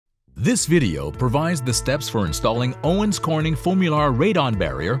This video provides the steps for installing Owens Corning FOAMULAR Radon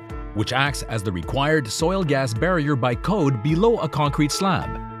Barrier, which acts as the required soil gas barrier by code below a concrete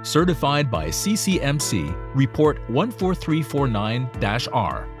slab, certified by CCMC Report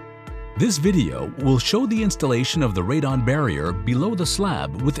 14349-R. This video will show the installation of the radon barrier below the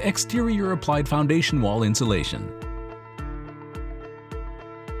slab with exterior applied foundation wall insulation.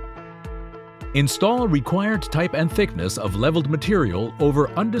 Install required type and thickness of leveled material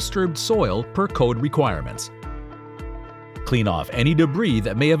over undisturbed soil per code requirements. Clean off any debris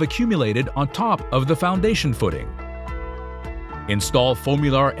that may have accumulated on top of the foundation footing. Install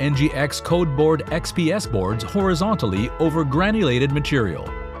FOAMULAR NGX Code Board XPS boards horizontally over granulated material.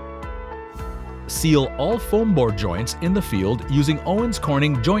 Seal all foam board joints in the field using Owens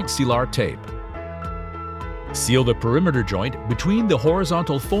Corning joint sealer tape. Seal the perimeter joint between the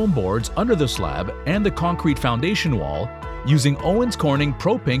horizontal foam boards under the slab and the concrete foundation wall using Owens Corning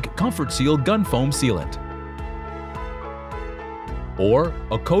Pro Pink Comfort Seal Gun Foam Sealant or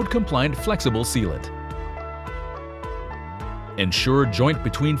a code-compliant flexible sealant. Ensure joint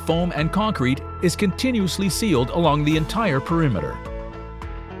between foam and concrete is continuously sealed along the entire perimeter.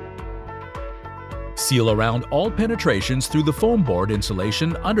 Seal around all penetrations through the foam board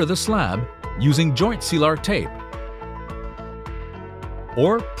insulation under the slab using joint sealer tape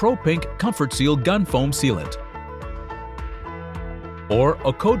or Pro Pink Comfort Seal Gun Foam Sealant or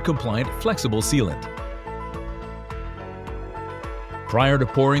a code-compliant flexible sealant. Prior to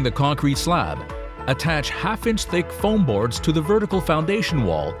pouring the concrete slab, attach half-inch thick foam boards to the vertical foundation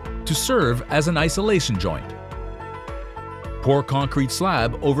wall to serve as an isolation joint. Pour concrete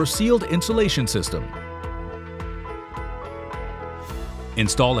slab over sealed insulation system.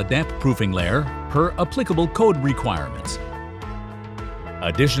 Install a damp-proofing layer per applicable code requirements.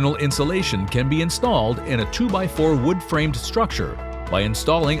 Additional insulation can be installed in a 2x4 wood-framed structure by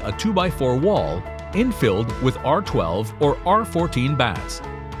installing a 2x4 wall infilled with R12 or R14 bats.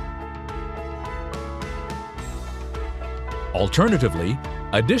 Alternatively,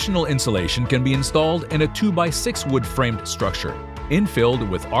 additional insulation can be installed in a 2x6 wood-framed structure infilled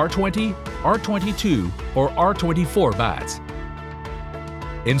with R20, R22, or R24 bats.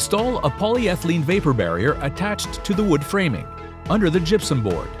 Install a polyethylene vapor barrier attached to the wood framing under the gypsum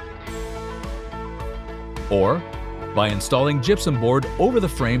board, or by installing gypsum board over the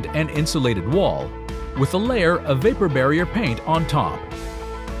framed and insulated wall with a layer of vapor barrier paint on top.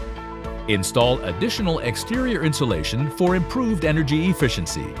 Install additional exterior insulation for improved energy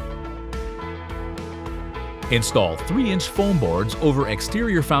efficiency. Install 3-inch foam boards over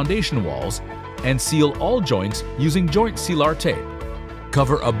exterior foundation walls and seal all joints using joint sealer tape.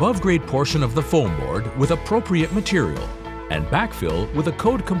 Cover above-grade portion of the foam board with appropriate material and backfill with a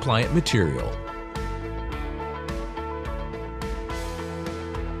code-compliant material.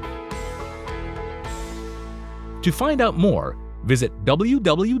 To find out more, visit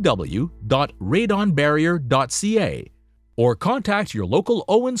www.radonbarrier.ca or contact your local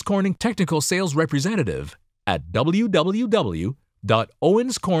Owens Corning technical sales representative at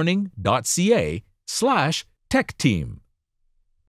www.owenscorning.ca/techteam.